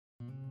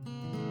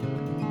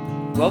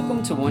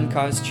Welcome to One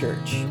Cause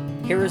Church.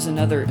 Here is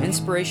another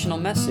inspirational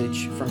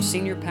message from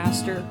Senior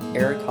Pastor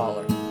Eric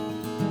Holler.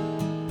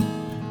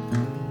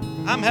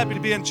 I'm happy to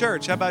be in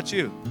church. How about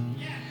you?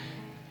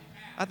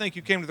 I think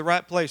you came to the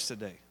right place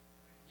today.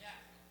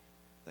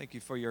 Thank you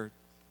for your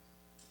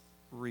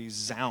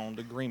resound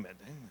agreement.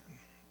 Amen.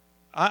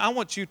 I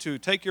want you to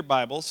take your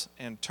Bibles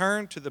and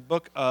turn to the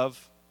book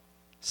of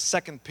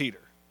 2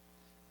 Peter.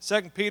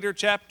 2 Peter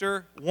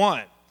chapter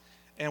 1.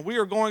 And we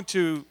are going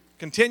to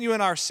continue in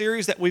our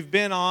series that we've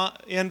been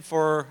in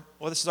for,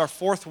 this is our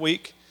fourth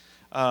week.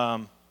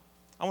 I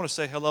want to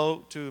say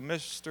hello to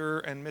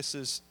Mr. and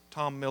Mrs.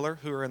 Tom Miller,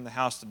 who are in the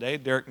house today.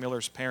 Derek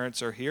Miller's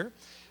parents are here.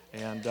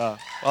 And,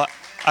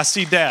 I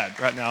see Dad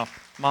right now.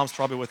 Mom's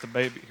probably with the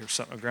baby or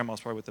something. Grandma's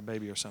probably with the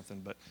baby or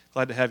something. But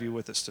glad to have you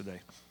with us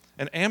today.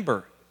 And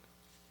Amber,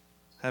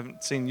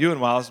 haven't seen you in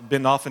a while. Has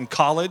been off in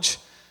college.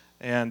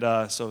 And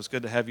so it's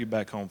good to have you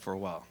back home for a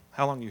while.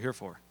 How long are you here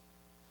for?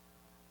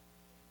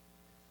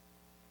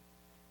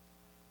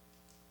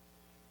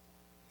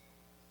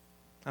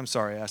 I'm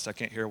sorry, I asked. I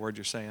can't hear a word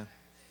you're saying.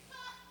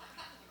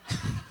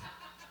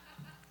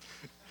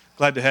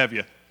 Glad to have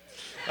you.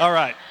 All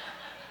right.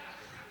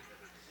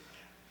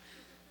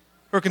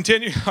 We're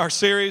continuing our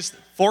series,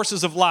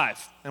 Forces of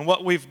Life. And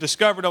what we've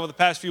discovered over the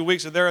past few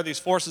weeks is there are these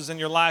forces in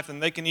your life,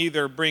 and they can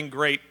either bring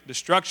great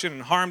destruction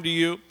and harm to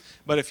you,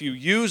 but if you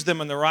use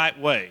them in the right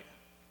way,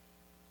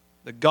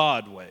 the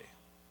God way,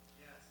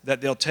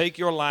 that they'll take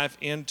your life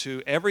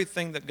into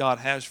everything that God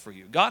has for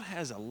you. God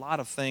has a lot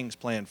of things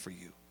planned for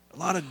you. A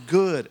lot of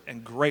good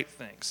and great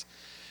things.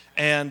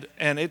 And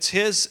it's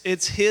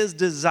his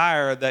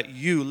desire that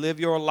you live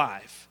your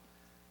life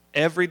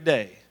every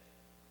day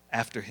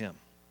after him.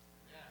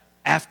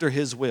 After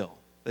his will.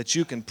 That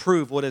you can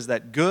prove what is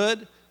that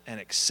good and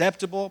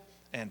acceptable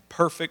and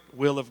perfect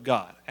will of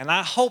God. And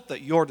I hope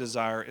that your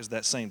desire is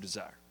that same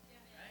desire.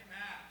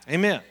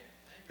 Amen.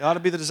 It ought to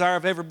be the desire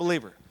of every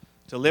believer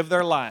to live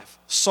their life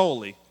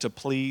solely to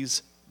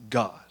please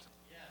God.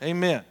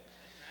 Amen.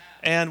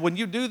 And when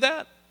you do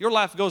that, your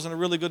life goes in a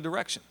really good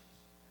direction.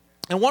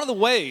 And one of the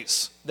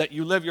ways that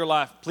you live your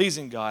life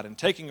pleasing God and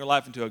taking your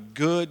life into a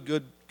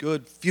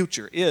good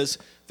future is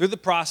through the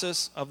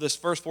process of this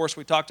first force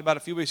we talked about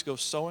a few weeks ago,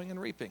 sowing and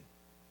reaping.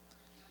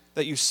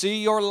 That you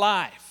see your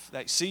life,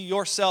 that you see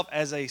yourself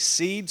as a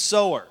seed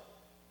sower.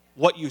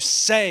 What you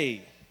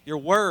say, your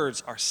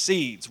words are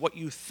seeds. What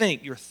you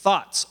think, your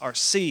thoughts are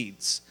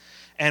seeds.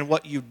 And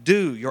what you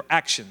do, your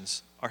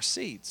actions are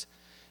seeds.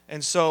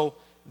 And so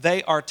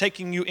they are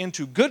taking you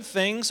into good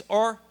things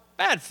or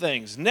bad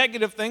things,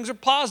 negative things or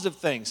positive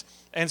things.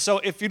 And so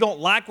if you don't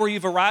like where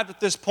you've arrived at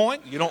this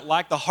point, you don't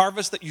like the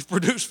harvest that you've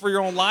produced for your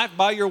own life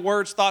by your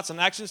words, thoughts, and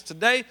actions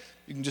today,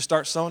 you can just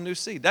start sowing new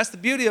seed. That's the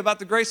beauty about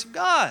the grace of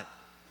God.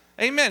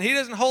 Amen. He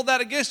doesn't hold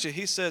that against you.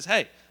 He says,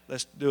 hey,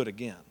 let's do it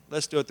again.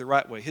 Let's do it the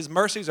right way. His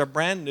mercies are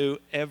brand new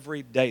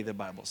every day, the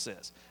Bible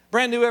says.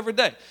 Brand new every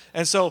day.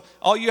 And so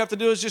all you have to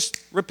do is just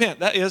repent.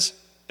 It's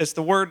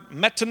the word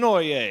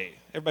metanoia.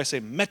 Everybody say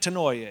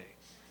metanoia.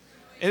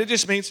 And it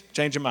just means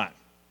change your mind.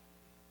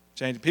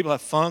 People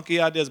have funky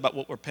ideas about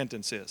what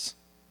repentance is.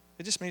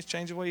 It just means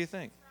change the way you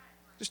think.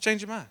 Just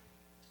change your mind.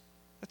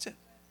 That's it.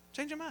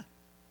 Change your mind.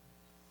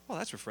 Well,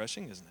 that's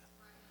refreshing, isn't it?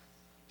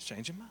 Just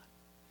change your mind.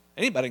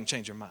 Anybody can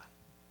change your mind.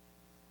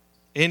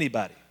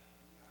 Anybody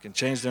can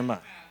change their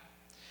mind.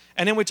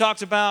 And then we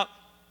talked about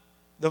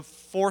the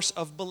force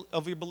of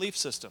your belief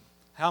system.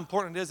 How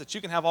important it is that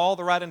you can have all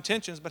the right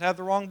intentions but have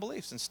the wrong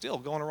beliefs and still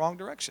go in the wrong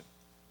direction.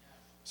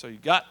 So you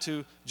got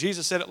to,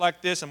 Jesus said it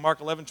like this in Mark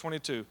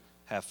 11:22,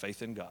 have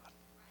faith in God.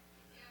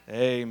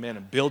 Amen.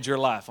 And build your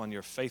life on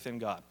your faith in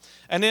God.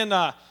 And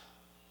then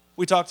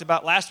we talked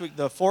about last week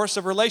the force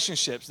of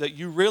relationships, that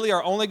you really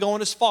are only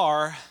going as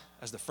far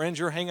as the friends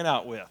you're hanging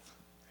out with.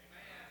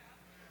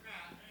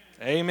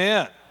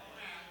 Amen.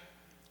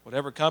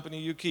 Whatever company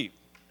you keep,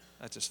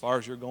 that's as far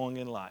as you're going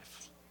in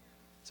life.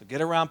 So get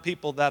around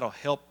people that'll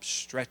help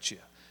stretch you,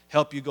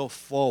 help you go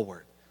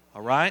forward.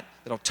 All right?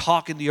 That'll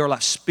talk into your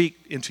life, speak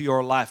into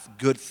your life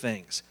good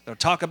things. That'll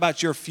talk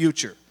about your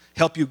future,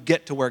 help you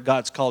get to where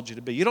God's called you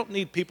to be. You don't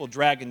need people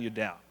dragging you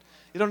down.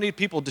 You don't need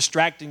people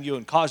distracting you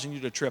and causing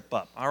you to trip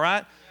up. All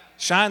right?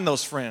 Shine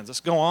those friends. Let's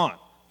go on.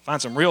 Find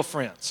some real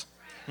friends.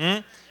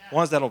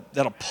 Ones that'll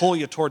pull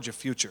you towards your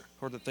future,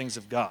 toward the things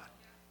of God.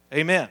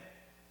 Amen.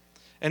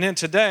 And then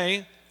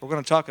today, we're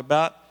going to talk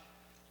about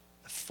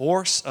the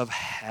force of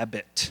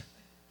habit.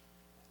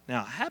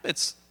 Now,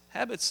 habits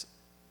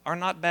are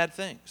not bad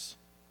things.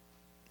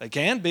 They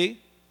can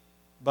be,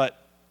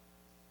 but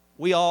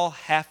we all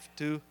are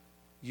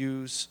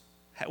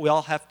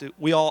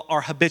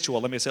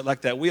habitual. Let me say it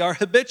like that. We are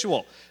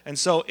habitual. And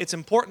so it's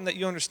important that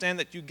you understand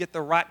that you get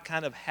the right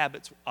kind of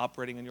habits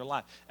operating in your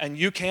life. And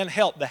you can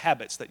help the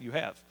habits that you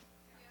have.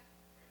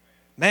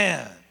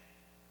 Man,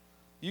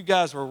 you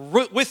guys were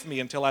with me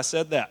until I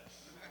said that.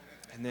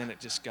 And then it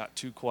just got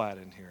too quiet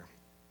in here.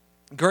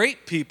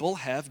 Great people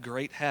have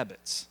great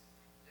habits.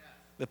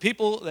 The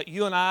people that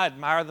you and I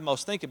admire the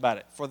most, think about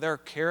it, for their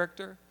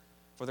character,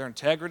 for their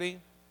integrity,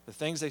 the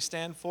things they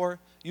stand for.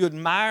 You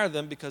admire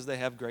them because they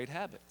have great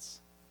habits.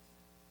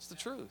 It's the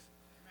truth.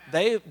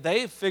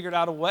 They've figured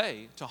out a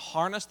way to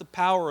harness the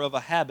power of a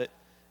habit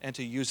and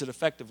to use it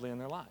effectively in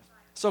their life.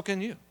 So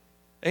can you.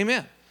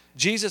 Amen.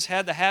 Jesus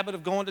had the habit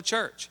of going to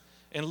church.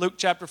 In Luke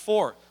chapter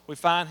 4, we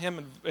find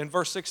him in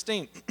verse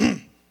 16.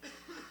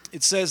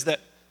 It says that,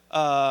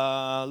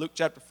 Luke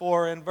chapter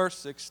 4 and verse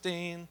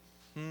 16.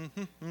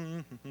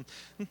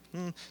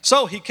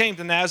 So he came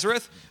to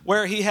Nazareth,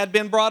 where he had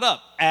been brought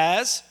up,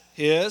 as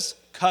his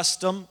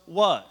custom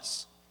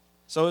was.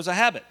 So it was a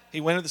habit.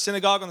 He went to the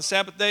synagogue on the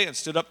Sabbath day and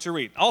stood up to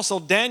read. Also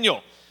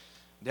Daniel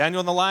in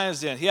the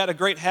lion's den. He had a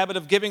great habit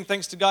of giving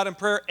thanks to God in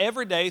prayer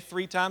every day,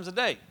 3 times a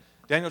day.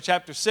 Daniel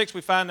chapter 6,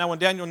 we find now when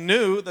Daniel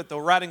knew that the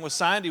writing was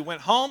signed, he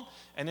went home,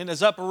 and in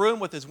his upper room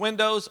with his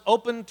windows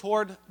open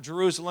toward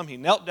Jerusalem, he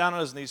knelt down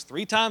on his knees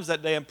 3 times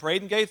that day and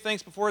prayed and gave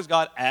thanks before his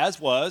God, as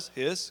was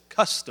his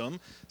custom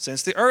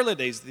since the early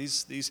days.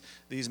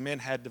 These men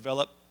had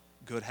developed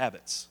good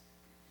habits.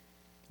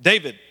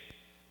 David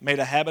made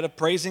a habit of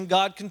praising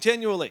God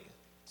continually.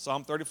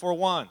 Psalm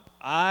 34:1.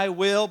 I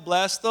will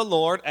bless the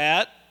Lord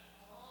at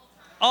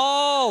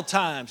all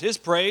times. His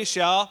praise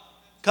shall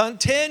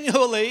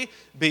continually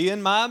be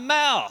in my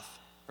mouth.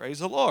 Praise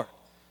the Lord.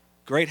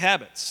 Great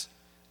habits.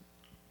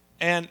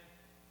 And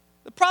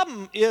the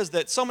problem is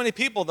that so many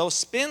people, though,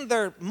 spend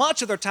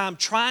much of their time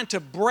trying to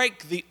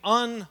break the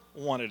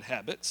unwanted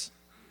habits,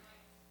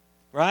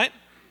 right?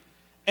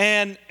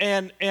 And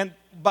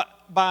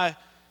by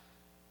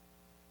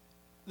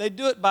they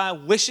do it by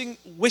wishing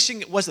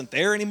it wasn't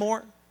there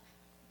anymore.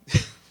 You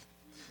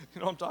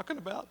know what I'm talking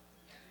about?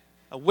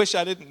 I wish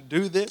I didn't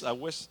do this. I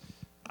wish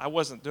I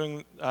wasn't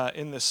doing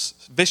in this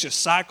vicious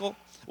cycle.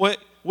 Well,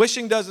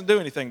 wishing doesn't do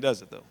anything,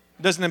 does it, though?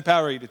 It doesn't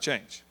empower you to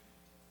change.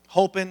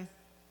 Hoping,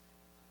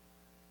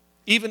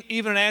 even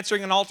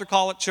answering an altar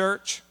call at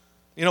church,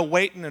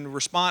 waiting and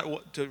respond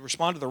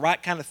to the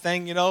right kind of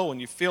thing, when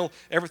you feel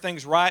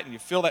everything's right and you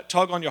feel that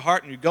tug on your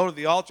heart and you go to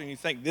the altar and you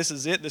think, this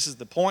is it, this is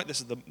the point,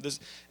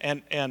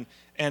 and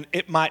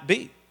it might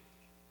be.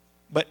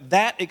 But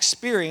that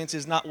experience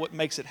is not what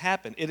makes it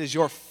happen. It is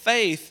your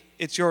faith,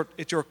 it's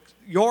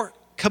your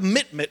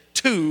commitment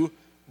to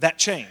that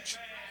change.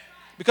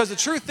 Because the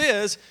truth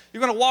is,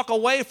 you're going to walk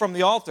away from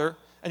the altar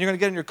and you're going to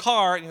get in your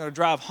car and you're going to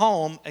drive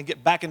home and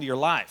get back into your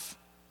life.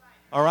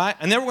 All right?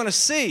 And then we're going to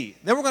see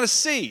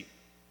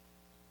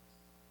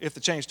if the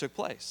change took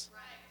place.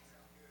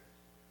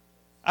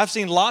 I've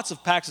seen lots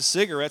of packs of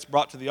cigarettes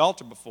brought to the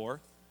altar before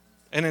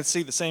and then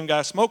see the same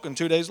guy smoking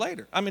 2 days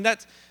later. I mean,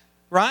 that's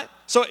right.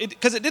 So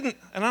because it didn't,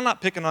 and I'm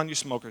not picking on you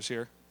smokers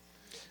here.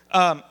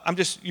 I'm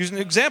just using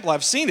an example.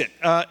 I've seen it.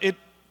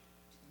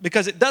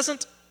 Because it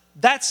doesn't,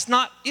 that's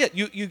not it.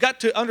 You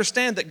got to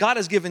understand that God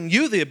has given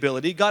you the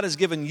ability. God has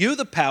given you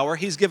the power.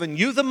 He's given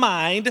you the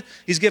mind.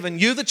 He's given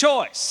you the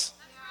choice.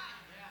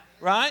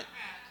 Right?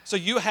 So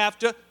you have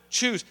to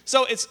choose.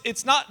 So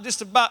it's not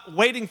just about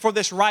waiting for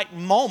this right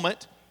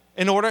moment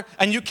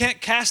and you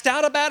can't cast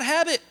out a bad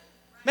habit.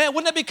 Man,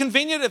 wouldn't that be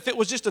convenient if it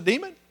was just a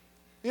demon?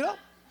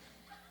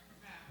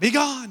 Be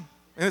gone.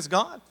 And it's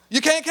gone.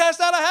 You can't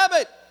cast out a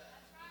habit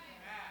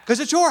because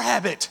it's your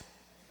habit.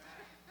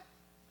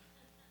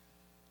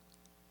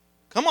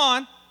 Come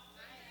on.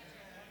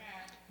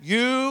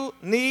 You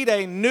need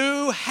a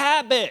new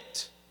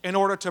habit in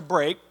order to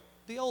break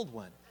the old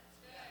one.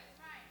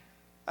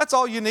 That's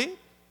all you need.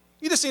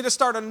 You just need to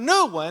start a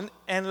new one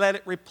and let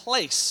it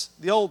replace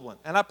the old one.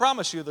 And I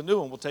promise you the new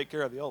one will take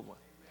care of the old one.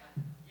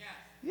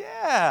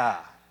 Yeah.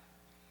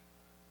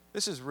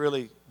 This is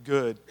really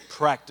good,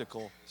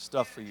 practical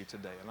stuff for you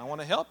today. And I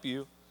want to help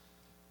you.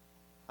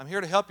 I'm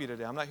here to help you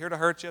today. I'm not here to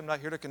hurt you. I'm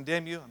not here to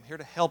condemn you. I'm here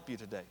to help you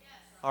today.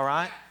 All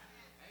right?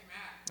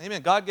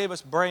 Amen. God gave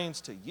us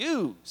brains to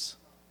use,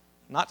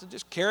 not to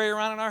just carry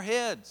around in our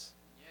heads.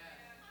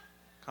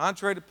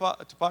 Contrary to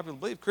popular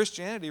belief,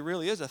 Christianity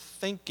really is a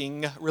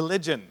thinking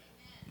religion.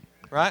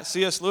 Right?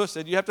 C.S. Lewis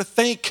said you have to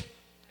think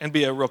and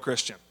be a real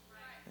Christian.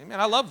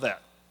 Amen. I love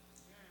that.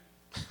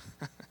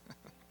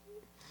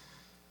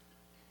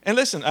 And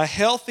listen, a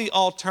healthy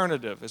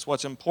alternative is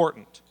what's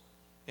important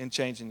in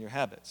changing your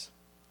habits.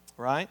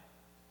 Right?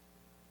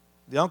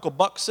 The Uncle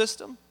Buck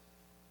system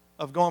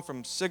of going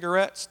from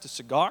cigarettes to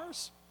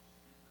cigars,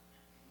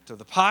 to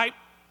the pipe,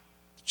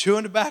 to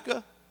chewing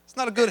tobacco, it's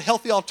not a good,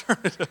 healthy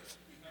alternative.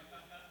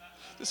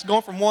 Just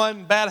going from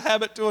one bad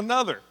habit to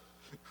another,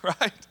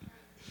 right?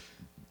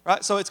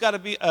 Right? So it's got to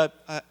be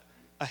a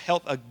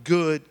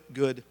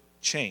good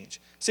change.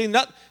 See,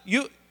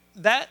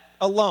 that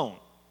alone,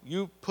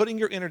 you putting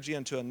your energy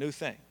into a new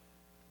thing,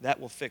 that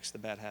will fix the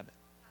bad habit.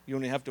 You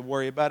don't even have to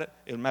worry about it.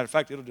 As a matter of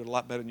fact, it'll do it a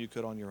lot better than you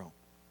could on your own.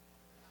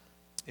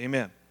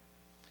 Amen.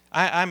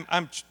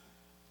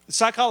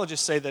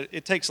 Psychologists say that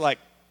it takes like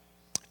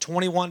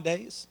 21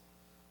 days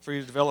for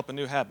you to develop a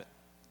new habit.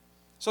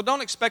 So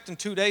don't expect in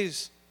 2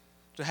 days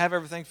to have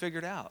everything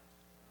figured out.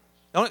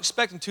 Don't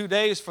expect in 2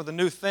 days for the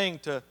new thing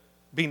to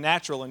be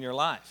natural in your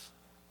life.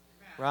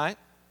 Right?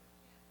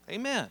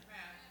 Amen.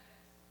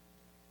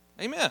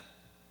 Amen.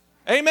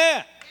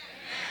 Amen.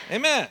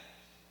 Amen.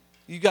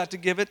 You got to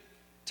give it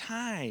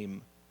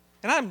time.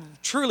 And I'm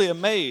truly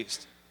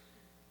amazed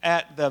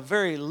at the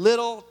very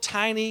little,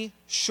 tiny,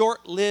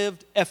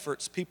 short-lived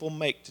efforts people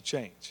make to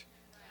change.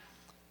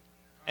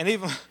 And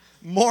even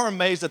more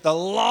amazed at the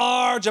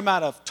large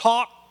amount of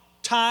talk,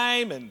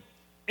 time, and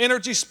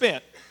energy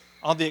spent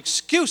on the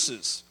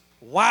excuses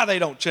why they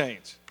don't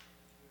change.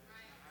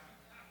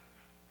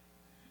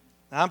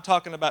 Now, I'm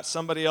talking about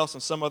somebody else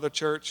in some other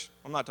church.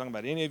 I'm not talking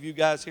about any of you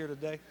guys here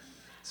today.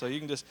 So you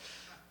can just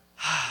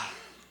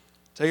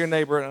tell your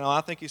neighbor, no,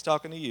 I think he's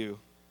talking to you.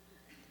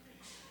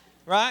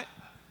 Right?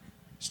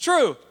 It's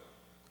true.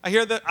 I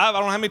hear that. I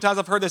don't know how many times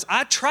I've heard this.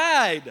 I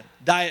tried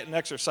diet and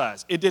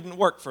exercise. It didn't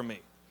work for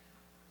me.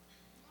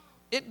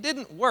 It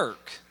didn't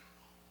work.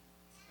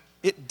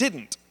 It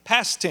didn't.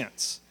 Past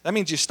tense. That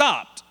means you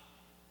stopped.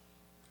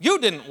 You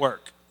didn't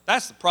work.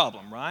 That's the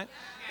problem, right?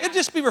 It'd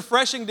just be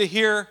refreshing to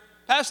hear,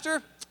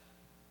 Pastor,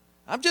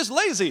 I'm just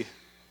lazy.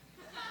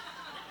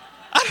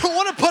 I don't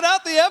want to put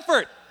out the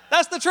effort.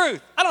 That's the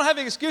truth. I don't have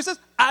any excuses.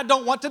 I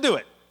don't want to do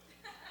it.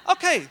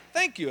 Okay,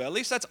 thank you. At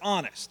least that's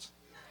honest.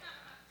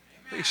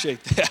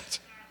 Appreciate that.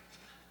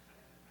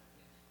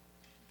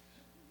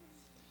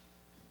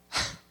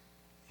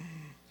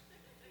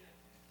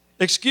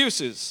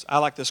 Excuses. I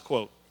like this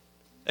quote.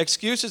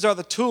 Excuses are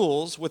the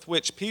tools with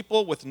which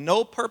people with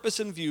no purpose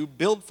in view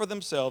build for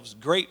themselves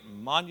great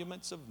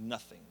monuments of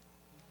nothing.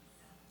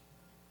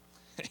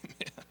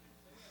 Amen.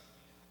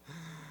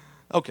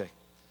 Okay.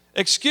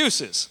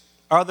 Excuses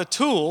are the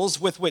tools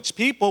with which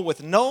people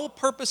with no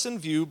purpose in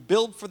view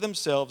build for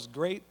themselves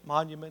great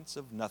monuments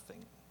of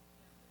nothing.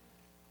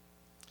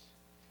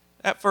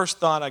 That first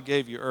thought I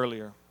gave you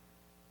earlier,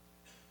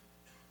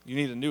 you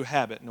need a new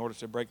habit in order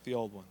to break the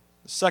old one.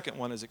 The second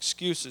one is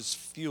excuses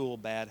fuel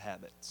bad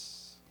habits.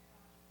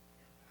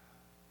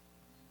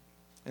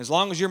 As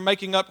long as you're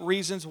making up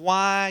reasons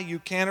why you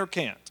can or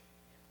can't,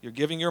 you're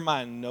giving your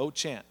mind no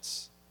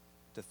chance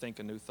to think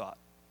a new thought.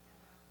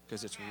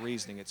 Because it's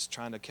reasoning, it's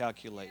trying to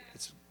calculate.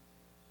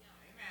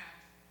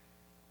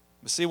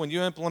 But see, when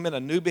you implement a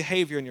new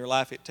behavior in your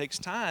life, it takes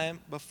time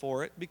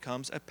before it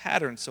becomes a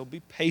pattern. So be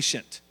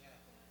patient.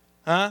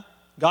 Huh?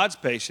 God's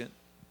patient.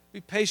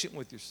 Be patient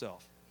with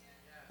yourself.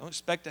 Don't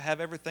expect to have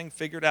everything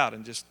figured out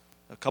in just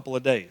a couple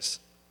of days.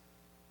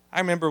 I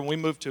remember when we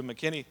moved to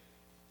McKinney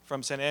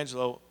from San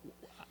Angelo,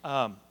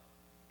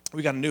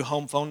 we got a new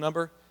home phone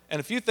number, and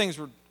a few things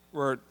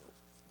were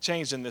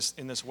changed in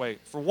this way.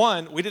 For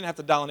one, we didn't have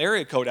to dial an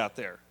area code out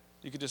there.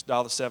 You could just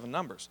dial the 7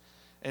 numbers.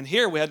 And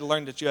here we had to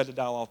learn that you had to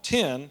dial all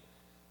 10,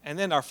 and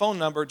then our phone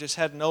number just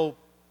had no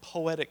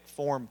poetic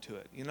form to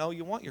it. You know,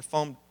 you want your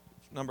phone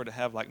number to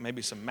have like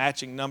maybe some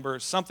matching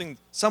numbers, something,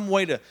 some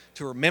way to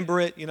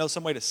remember it, you know,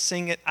 some way to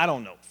sing it. I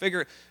don't know.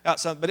 Figure out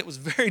something. But it was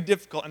very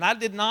difficult. And I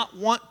did not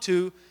want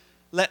to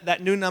let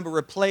that new number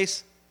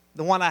replace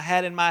the one I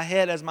had in my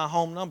head as my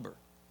home number.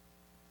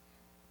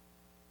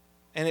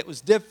 And it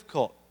was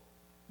difficult.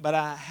 But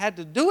I had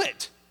to do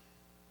it.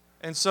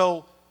 And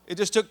so it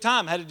just took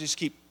time. I had to just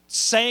keep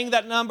saying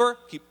that number,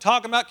 keep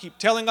talking about, keep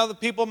telling other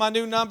people my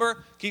new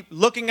number, keep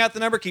looking at the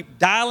number, keep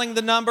dialing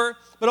the number.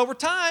 But over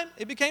time,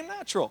 it became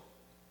natural.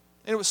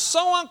 And it was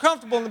so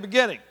uncomfortable in the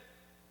beginning.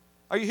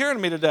 Are you hearing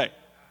me today?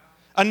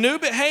 A new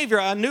behavior,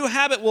 a new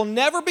habit it'll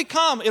never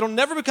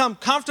become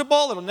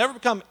comfortable, it'll never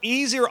become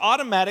easy or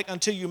automatic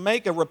until you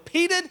make a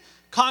repeated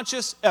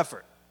conscious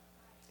effort.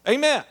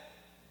 Amen.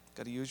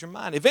 Got to use your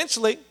mind.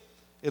 Eventually,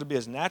 it'll be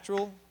as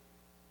natural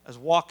as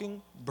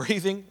walking,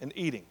 breathing, and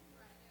eating.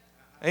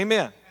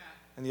 Amen.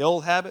 And the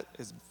old habit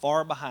is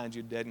far behind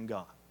you, dead and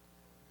gone.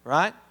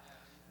 Right?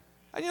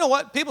 And you know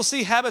what? People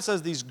see habits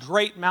as these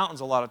great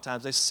mountains a lot of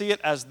times. They see it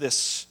as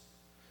this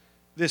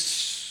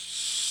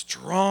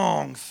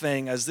strong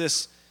thing, as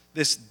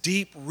this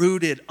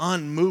deep-rooted,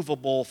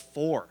 unmovable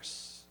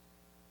force.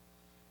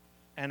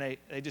 And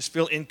they just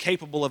feel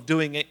incapable of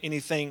doing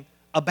anything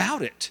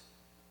about it.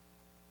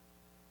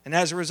 And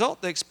as a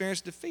result, they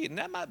experience defeat. And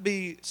that might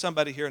be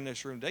somebody here in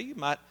this room today.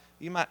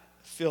 You might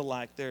feel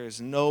like there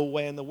is no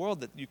way in the world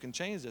that you can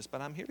change this,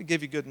 but I'm here to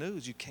give you good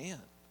news. You can.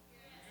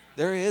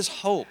 There is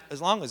hope.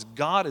 As long as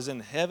God is in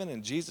heaven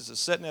and Jesus is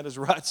sitting at his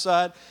right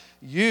side,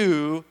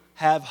 you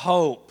have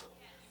hope.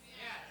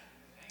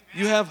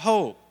 You have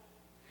hope.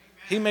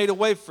 He made a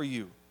way for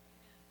you.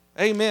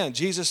 Amen.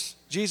 Jesus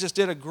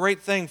did a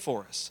great thing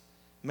for us.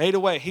 Made a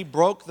way. He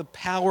broke the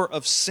power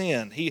of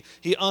sin. He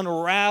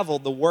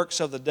unraveled the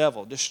works of the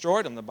devil.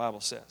 Destroyed them, the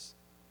Bible says.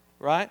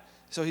 Right?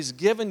 So he's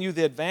given you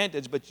the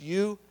advantage, but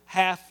you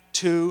have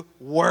to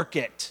work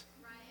it.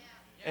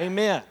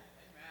 Amen.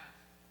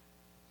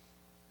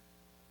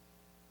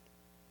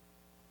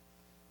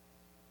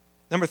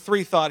 Number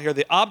 3 thought here,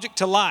 the object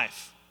to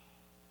life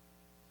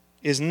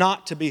is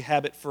not to be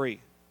habit-free,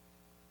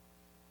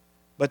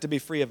 but to be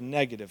free of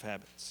negative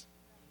habits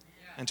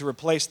and to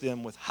replace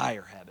them with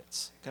higher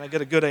habits. Can I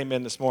get a good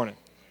amen this morning?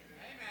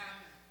 Amen.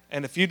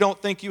 And if you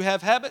don't think you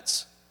have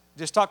habits,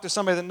 just talk to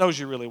somebody that knows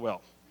you really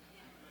well.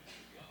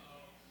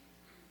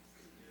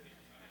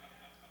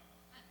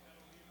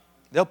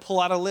 They'll pull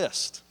out a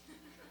list.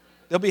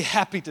 They'll be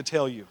happy to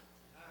tell you.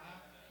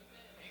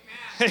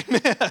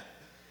 Amen. Amen.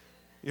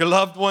 Your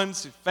loved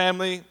ones, your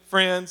family,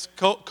 friends,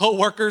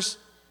 co-workers.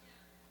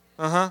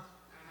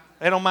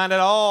 They don't mind at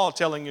all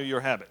telling you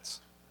your habits.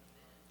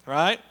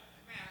 Right?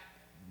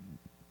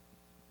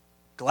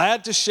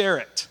 Glad to share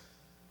it.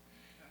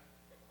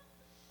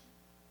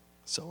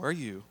 So are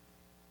you.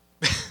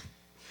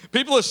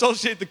 People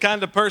associate the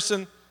kind of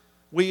person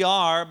we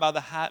are by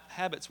the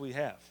habits we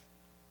have.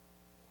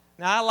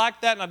 Now, I like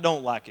that and I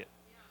don't like it.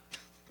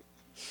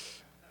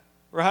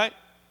 Right?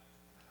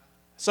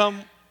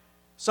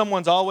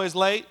 Someone's always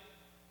late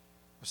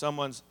or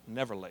someone's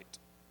never late.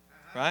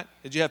 Right?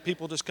 Did you have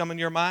people just come in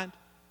your mind?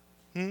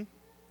 The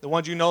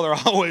ones you know that are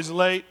always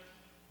late,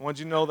 the ones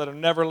you know that are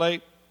never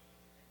late.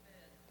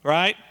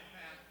 Right?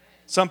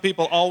 Some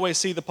people always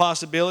see the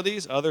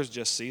possibilities, others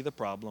just see the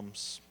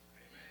problems.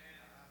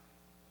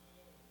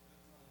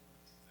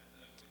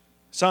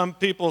 Some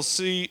people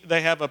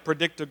they have a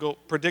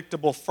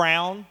predictable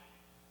frown.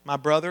 My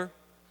brother.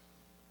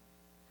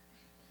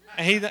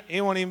 And he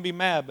won't even be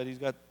mad, but he's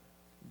got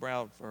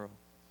brow furrow.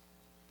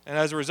 And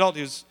as a result,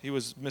 he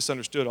was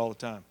misunderstood all the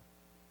time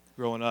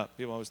growing up.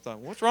 People always thought,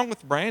 what's wrong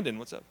with Brandon?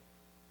 What's up?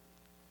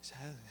 He's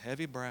a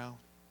heavy brow.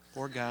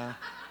 Poor guy.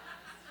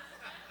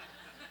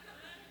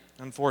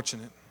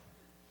 Unfortunate.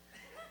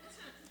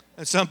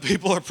 And some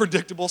people are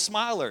predictable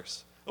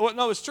smilers. Well,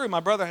 no, it's true. My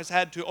brother has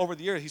had to, over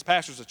the years, he's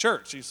pastors a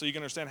church, so you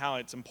can understand how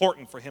it's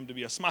important for him to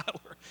be a smiler.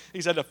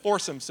 He's had to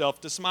force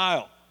himself to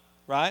smile,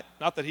 right?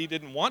 Not that he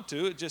didn't want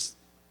to, it just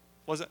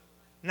wasn't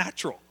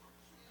natural.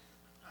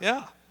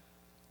 Yeah.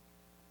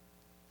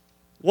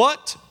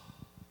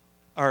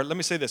 Let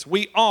me say this.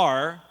 We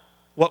are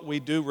what we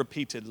do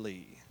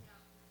repeatedly.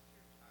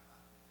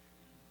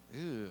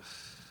 Ew.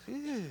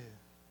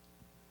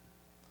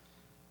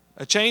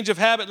 A change of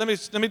habit, let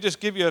me just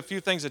give you a few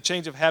things a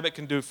change of habit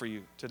can do for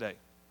you today.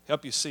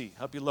 Help you see,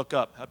 help you look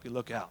up, help you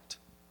look out.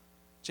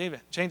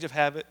 Change of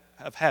habit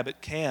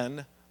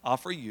can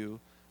offer you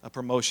a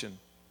promotion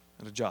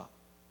at a job.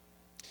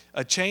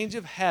 A change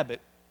of habit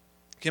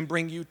can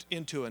bring you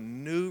into a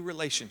new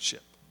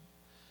relationship.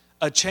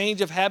 A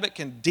change of habit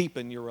can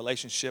deepen your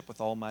relationship with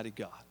Almighty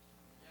God.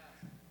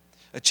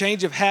 A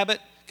change of habit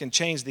can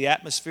change the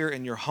atmosphere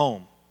in your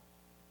home.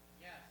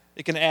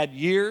 It can add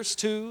years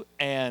to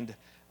and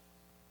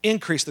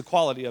increase the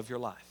quality of your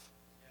life.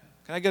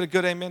 Can I get a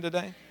good amen today?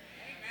 Amen.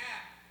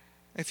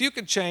 If you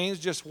could change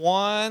just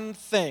one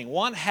thing,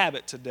 one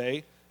habit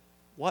today,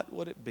 what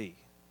would it be?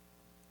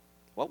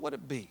 What would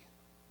it be?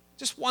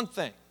 Just one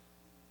thing.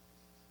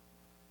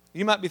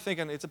 You might be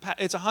thinking, it's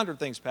 100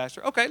 things,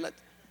 Pastor. Okay,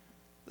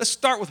 let's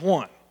start with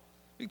one.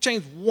 You can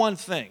change one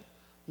thing,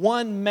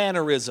 one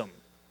mannerism,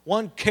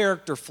 one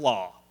character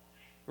flaw,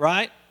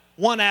 right?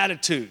 One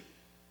attitude.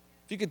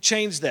 If you could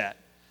change that,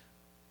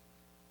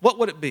 what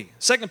would it be?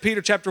 2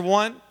 Peter chapter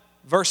 1,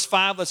 verse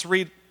 5, let's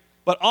read.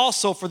 But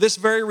also for this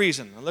very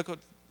reason, and look what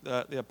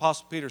the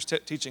Apostle Peter's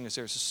teaching us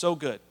here. This is so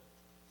good.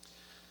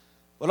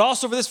 But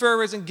also for this very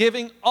reason,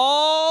 giving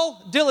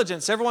all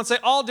diligence. Everyone say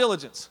all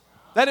diligence.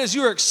 That is,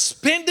 you're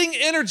expending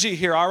energy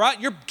here, all right?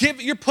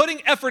 You're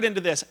putting effort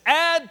into this.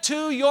 Add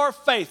to your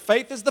faith.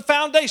 Faith is the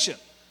foundation.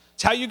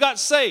 It's how you got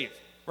saved,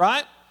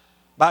 right?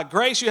 By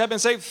grace you have been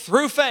saved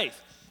through faith.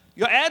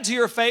 You add to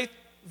your faith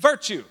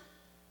virtue.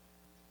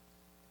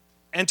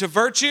 And to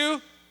virtue,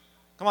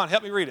 come on,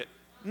 help me read it.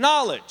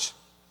 Knowledge.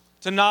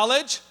 To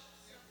knowledge,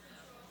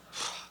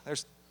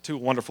 there's two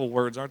wonderful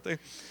words, aren't they?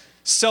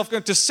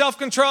 To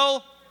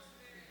self-control,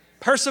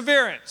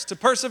 perseverance. To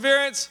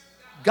perseverance,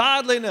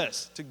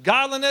 godliness. To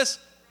godliness,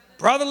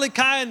 brotherly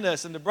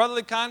kindness. And to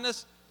brotherly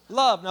kindness,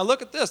 love. Now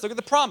look at this. Look at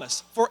the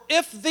promise. For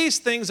if these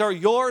things are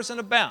yours and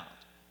abound,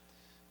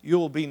 you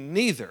will be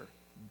neither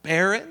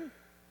barren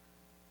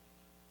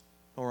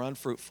nor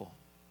unfruitful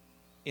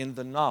in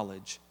the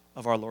knowledge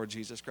of our Lord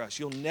Jesus Christ.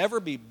 You'll never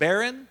be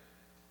barren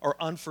or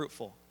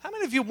unfruitful. How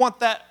many of you want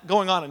that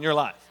going on in your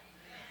life?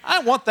 I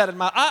want that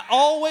I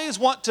always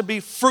want to be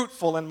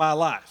fruitful in my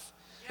life.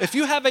 If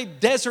you have a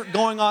desert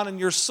going on in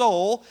your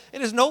soul,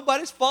 it is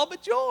nobody's fault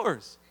but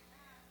yours.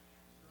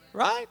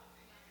 Right?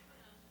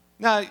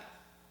 Now,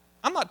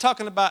 I'm not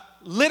talking about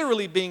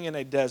literally being in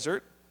a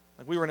desert.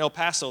 Like we were in El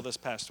Paso this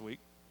past week.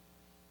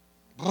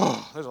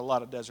 There's a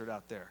lot of desert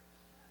out there.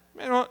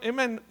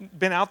 Anyone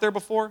been out there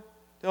before,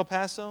 El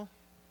Paso?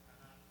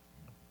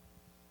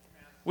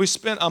 We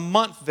spent a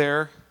month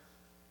there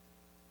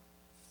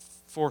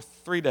for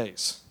 3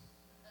 days.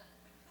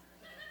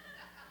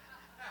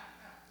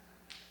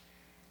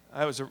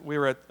 We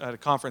were at a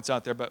conference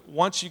out there, but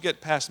once you get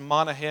past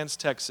Monahans,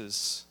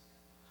 Texas,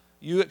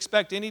 you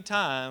expect any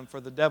time for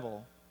the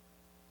devil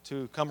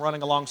to come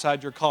running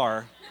alongside your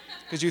car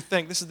because you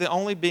think this is the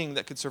only being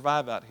that could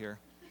survive out here.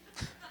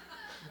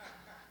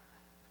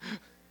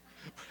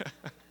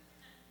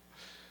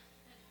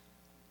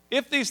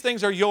 If these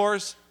things are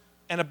yours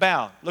and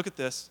abound, look at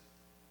this,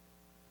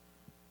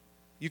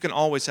 you can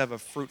always have a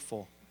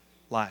fruitful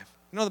life.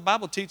 You know, the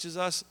Bible teaches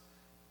us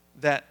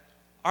that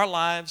our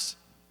lives,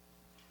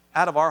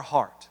 out of our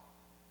heart,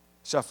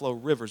 shall flow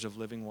rivers of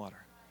living water.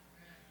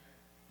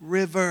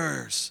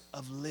 Rivers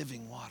of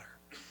living water.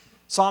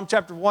 Psalm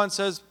chapter 1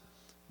 says,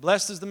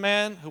 Blessed is the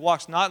man who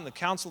walks not in the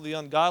counsel of the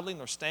ungodly,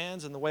 nor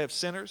stands in the way of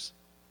sinners,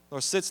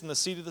 nor sits in the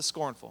seat of the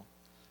scornful.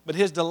 But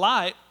his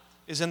delight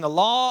is in the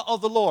law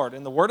of the Lord,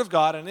 in the word of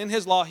God, and in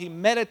his law he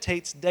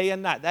meditates day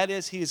and night. That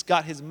is, he's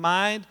got his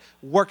mind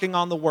working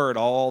on the word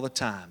all the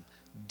time,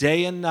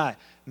 day and night,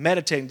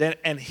 meditating.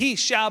 And he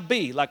shall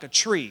be like a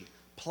tree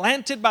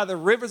planted by the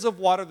rivers of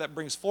water that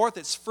brings forth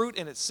its fruit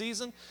in its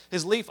season.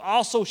 His leaf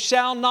also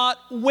shall not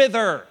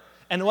wither,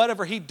 and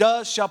whatever he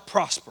does shall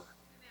prosper.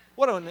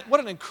 What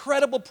an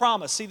incredible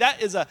promise. See,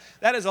 that is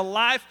a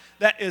life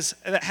that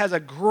has a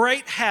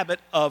great habit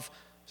of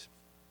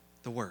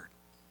the word.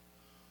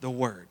 The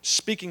word,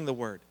 speaking the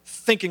word,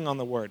 thinking on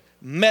the word,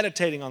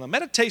 meditating on the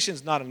meditation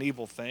is not an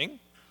evil thing.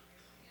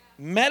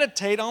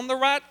 Meditate on the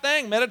right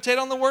thing. Meditate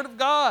on the word of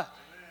God.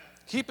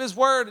 Keep his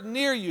word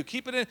near you.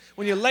 Keep it in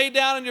when you lay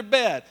down in your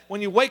bed.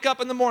 When you wake up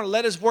in the morning,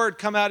 let his word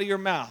come out of your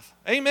mouth.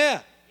 Amen.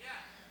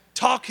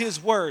 Talk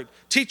his word.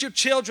 Teach your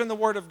children the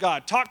word of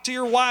God. Talk to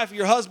your wife,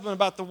 your husband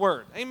about the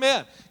word.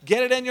 Amen.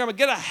 Get it in your,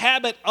 get a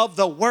habit of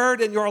the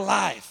word in your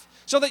life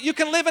so that you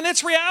can live in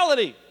its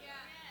reality.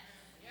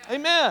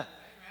 Amen.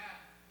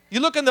 You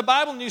look in the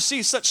Bible and you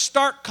see such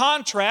stark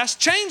contrast.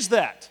 Change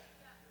that.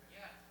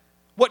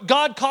 What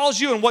God calls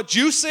you and what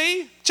you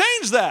see,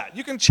 change that.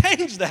 You can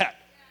change that.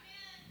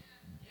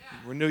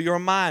 Renew your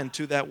mind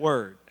to that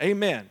word.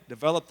 Amen.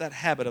 Develop that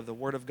habit of the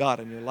word of God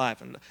in your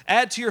life. And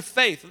add to your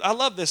faith. I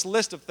love this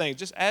list of things.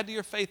 Just add to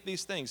your faith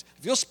these things.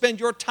 If you'll spend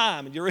your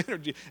time and your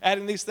energy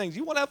adding these things,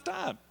 you won't have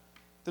time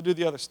to do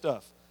the other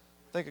stuff.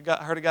 I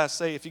heard a guy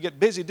say, if you get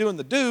busy doing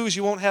the do's,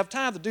 you won't have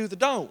time to do the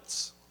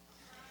don'ts.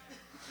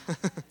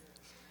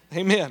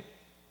 Amen.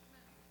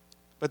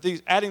 But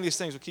adding these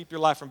things will keep your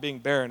life from being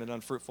barren and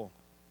unfruitful.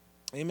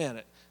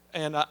 Amen.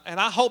 And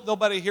I hope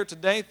nobody here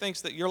today thinks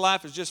that your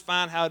life is just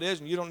fine how it is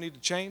and you don't need to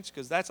change,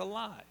 because that's a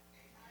lie.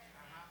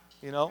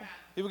 You know,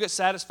 people get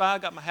satisfied. I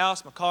got my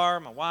house, my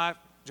car, my wife,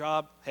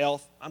 job,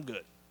 health. I'm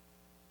good.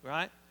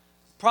 Right?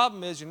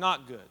 Problem is you're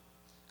not good,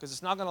 because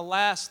it's not going to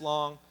last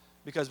long,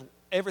 because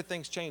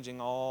everything's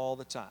changing all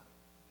the time.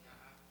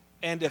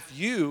 And if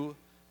you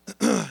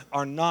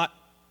are not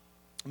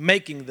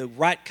making the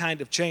right kind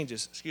of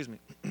changes,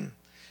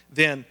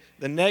 then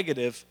the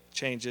negative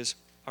changes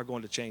are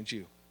going to change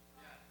you.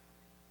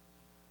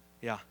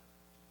 Yeah.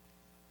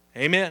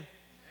 Amen.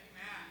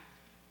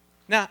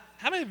 Now,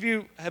 how many of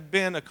you have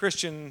been a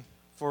Christian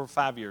for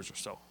 5 years or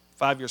so?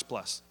 5 years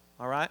plus,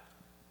 all right?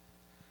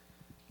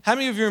 How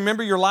many of you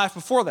remember your life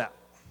before that?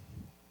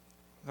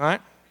 All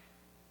right?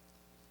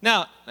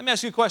 Now, let me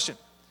ask you a question.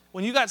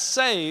 When you got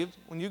saved,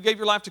 when you gave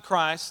your life to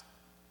Christ,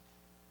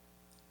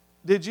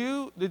 did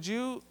you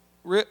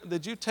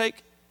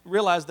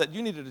realize that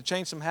you needed to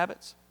change some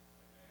habits?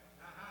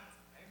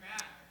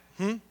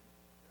 Amen.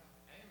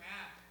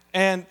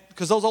 And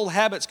because those old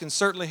habits can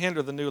certainly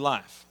hinder the new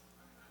life.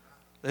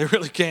 They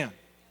really can.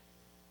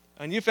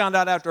 And you found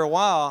out after a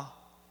while,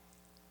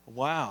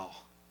 wow,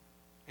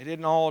 it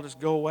didn't all just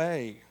go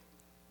away.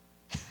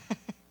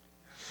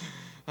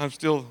 I'm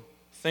still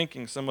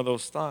thinking some of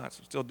those thoughts.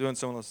 I'm still doing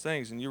some of those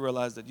things. And you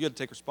realize that you had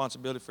to take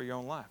responsibility for your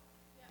own life.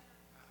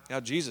 Yeah,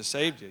 Jesus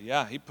saved you.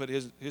 Yeah, he put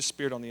his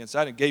spirit on the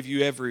inside and gave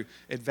you every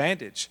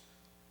advantage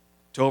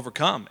to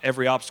overcome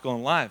every obstacle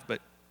in life.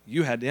 But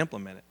you had to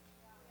implement it.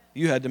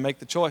 You had to make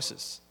the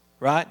choices,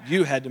 right?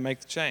 You had to make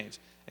the change.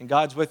 And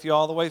God's with you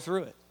all the way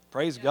through it.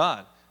 Praise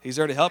God. He's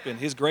there to help you, and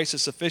his grace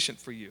is sufficient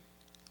for you.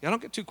 Y'all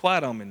don't get too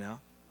quiet on me now.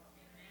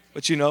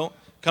 But you know,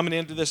 coming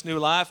into this new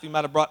life, you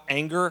might have brought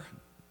anger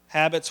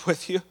habits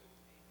with you,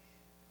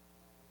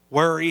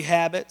 worry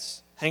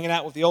habits, hanging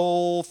out with the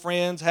old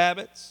friends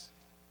habits,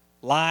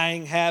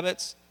 lying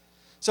habits.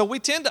 So we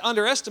tend to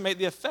underestimate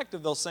the effect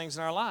of those things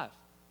in our life.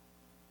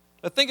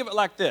 But think of it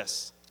like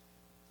this.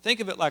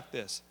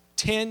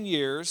 10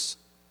 years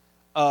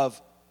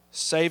of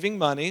saving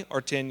money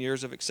or 10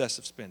 years of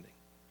excessive spending.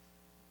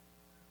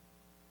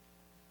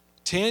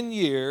 10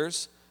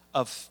 years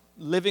of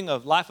living a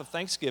life of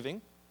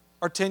thanksgiving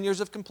or 10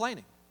 years of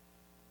complaining.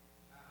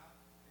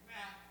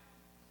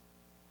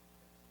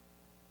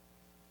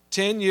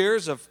 10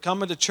 years of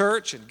coming to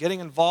church and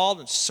getting involved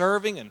and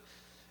serving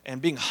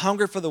and being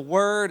hungry for the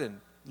word and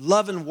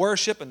loving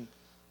worship and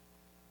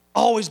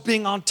always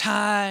being on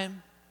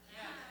time.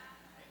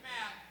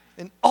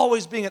 And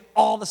always being at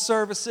all the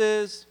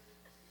services.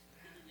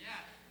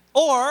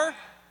 Or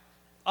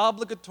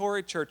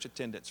obligatory church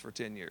attendance for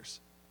 10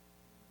 years.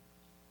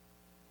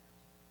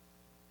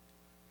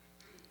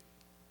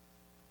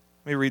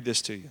 Let me read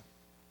this to you.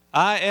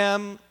 I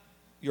am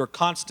your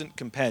constant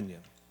companion.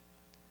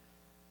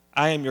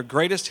 I am your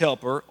greatest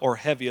helper or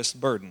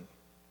heaviest burden.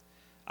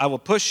 I will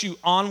push you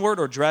onward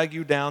or drag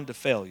you down to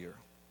failure.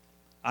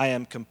 I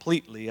am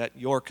completely at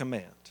your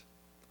command.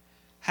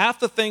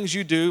 Half the things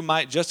you do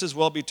might just as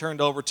well be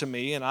turned over to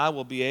me, and I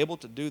will be able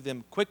to do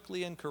them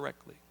quickly and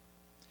correctly.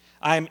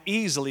 I am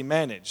easily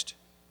managed.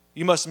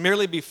 You must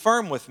merely be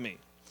firm with me.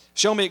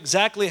 Show me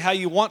exactly how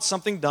you want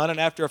something done,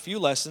 and after a few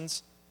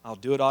lessons, I'll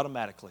do it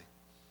automatically.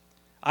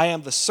 I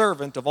am the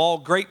servant of all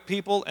great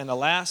people, and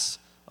alas,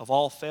 of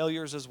all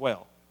failures as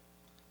well.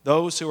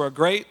 Those who are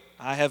great,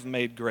 I have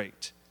made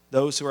great.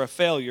 Those who are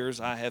failures,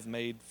 I have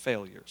made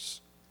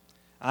failures.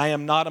 I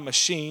am not a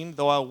machine,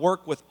 though I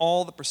work with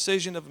all the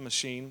precision of a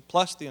machine,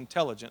 plus the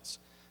intelligence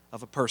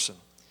of a person.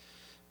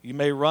 You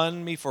may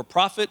run me for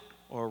profit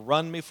or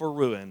run me for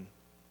ruin.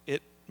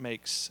 It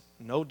makes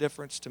no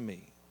difference to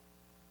me.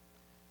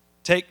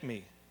 Take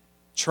me,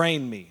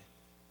 train me,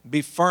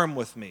 be firm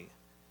with me,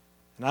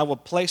 and I will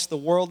place the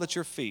world at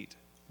your feet.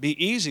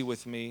 Be easy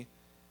with me,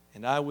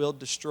 and I will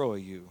destroy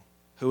you.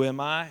 Who am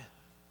I?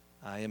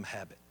 I am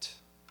habit.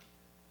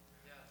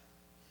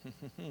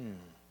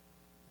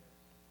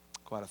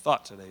 Quite a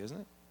thought today, isn't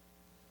it?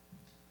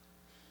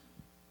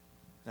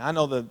 Now, I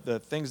know the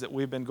things that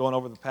we've been going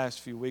over the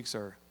past few weeks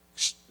are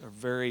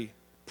very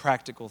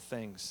practical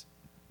things,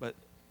 but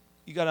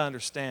you got to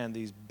understand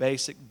these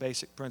basic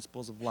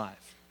principles of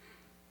life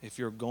if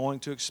you're going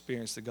to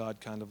experience the God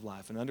kind of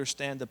life and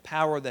understand the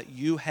power that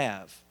you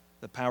have,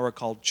 the power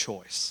called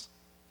choice.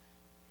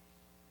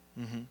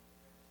 You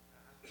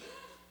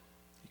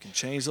can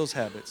change those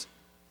habits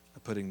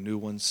by putting new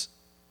ones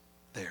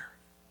there.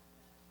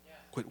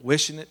 Quit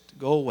wishing it to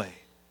go away.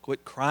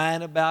 Quit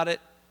crying about it.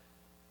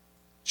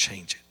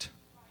 Change it.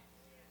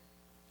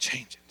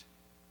 Change it.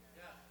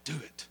 Do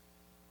it.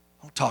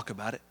 Don't talk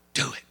about it.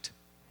 Do it.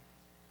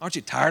 Aren't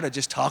you tired of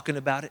just talking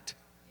about it?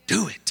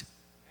 Do it.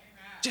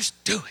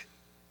 Just do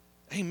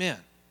it. Amen.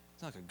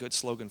 It's like a good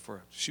slogan for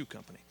a shoe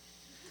company.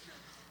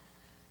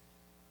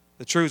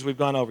 The truths we've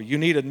gone over. You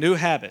need a new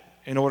habit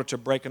in order to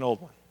break an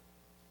old one.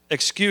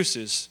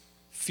 Excuses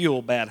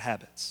fuel bad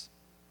habits.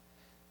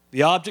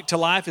 The object to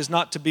life is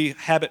not to be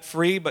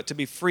habit-free, but to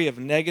be free of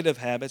negative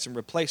habits and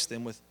replace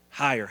them with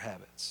higher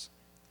habits.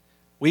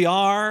 We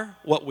are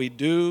what we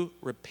do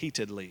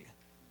repeatedly.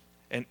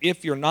 And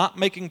if you're not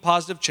making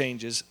positive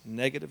changes,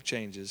 negative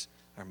changes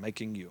are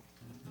making you.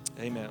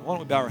 Amen. Why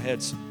don't we bow our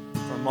heads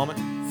for a moment?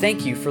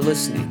 Thank you for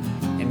listening,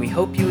 and we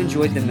hope you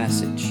enjoyed the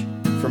message.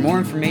 For more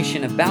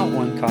information about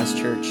One Cause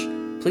Church,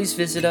 please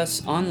visit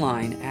us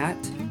online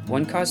at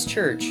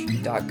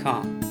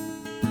onecausechurch.com.